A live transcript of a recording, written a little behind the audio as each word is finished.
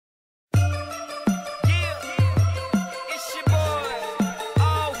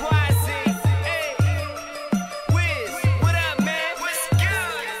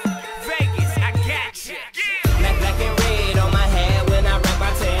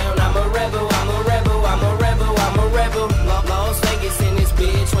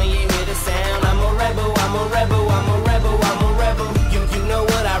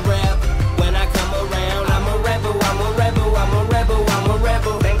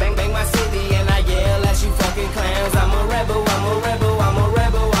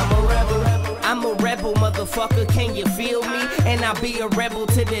I'll be a rebel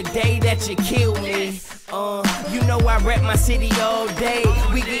to the day that you kill me. You know I rep my city all day.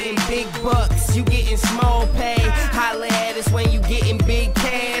 We getting big bucks, you getting small pay. Holla at us when you getting big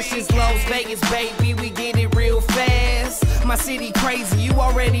cash. It's Las Vegas, baby, we get it real fast. My city crazy, you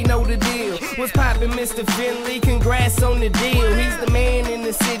already know the deal. What's poppin', Mr. Finley? Congrats on the deal. He's the man in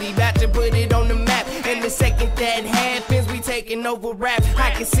the city, about to put it on the map. And the second that happens, we taking over rap.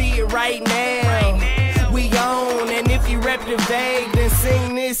 I can see it right now. We on, and if you rep the vague, then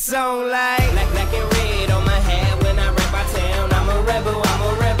sing this song like black and red on my hat when I rap my town. I'm a rebel, I'm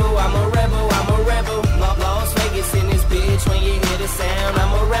a rebel, I'm a rebel, I'm a rebel. Las Vegas in this bitch when you hear the sound.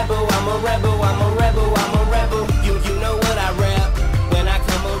 I'm a rebel, I'm a rebel, I'm a rebel, I'm a rebel. You know what I rap when I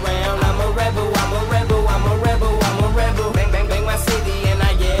come around. I'm a rebel, I'm a rebel, I'm a rebel, I'm a rebel. Bang, bang, bang my city and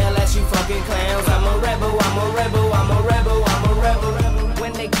I yell at you fucking clowns. I'm a rebel, I'm a rebel, I'm a rebel, I'm a rebel.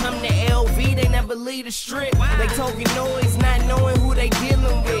 When they come to LV, they never leave the strip. They talking noise, not knowing who they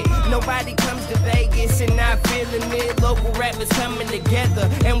dealing with. Nobody comes to Vegas and not feeling it. Local rappers coming together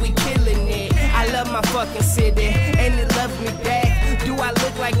and we killing it. I love my fucking city and it loves me back. Do I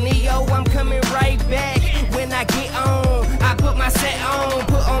look like Neo? I'm coming right back. When I get on, I put my set on,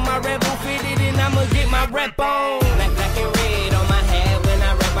 put on my rebel fitted and I'ma get my rep on. Black and red on my hat when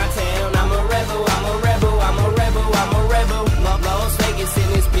I rep my town. I'm a rebel, I'm a rebel, I'm a rebel, I'm a rebel. Las Vegas in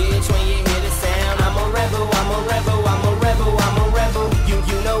this bitch when you hear the sound. I'm a rebel, I'm a rebel, I'm a rebel, I'm a rebel.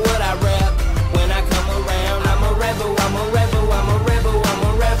 You know what I rap when I come around. I'm a rebel, I'm a rebel, I'm a rebel, I'm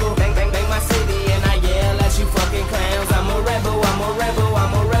a rebel. Bang, bang, bang my city and I yell at you fucking clowns. I'm a rebel, I'm a rebel,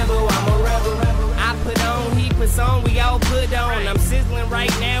 I'm a rebel, I'm a rebel. I put on, he puts on, we all put on. I'm sizzling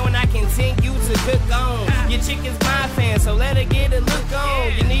right now and I continue to cook on. Your chick is my fan, so let her get a look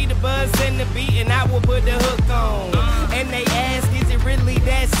on. You need a buzz and the beat and I will put the hook on. And they ask, is it really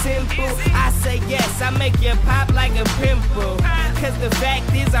that simple? I say yes, I make you pop like a pimple. Cause the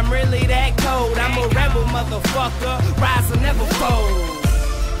fact is I'm really that cold. I'm a rebel motherfucker, RyZe will never fold.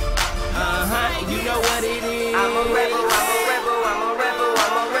 You know what it is. I'm a rebel, I'm a rebel, I'm a rebel,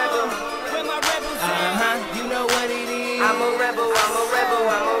 I'm a rebel. Where my rebels at? You know what it is. I'm a rebel, I'm a rebel,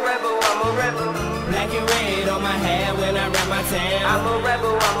 I'm a rebel, I'm a rebel. Black and red on my hat when I rap my town. I'm a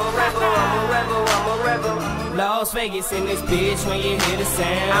rebel, I'm a rebel, I'm a rebel, I'm a rebel. Las Vegas in this bitch when you hear the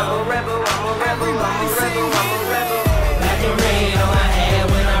sound. I'm a rebel, I'm a rebel, I'm a rebel, I'm a rebel.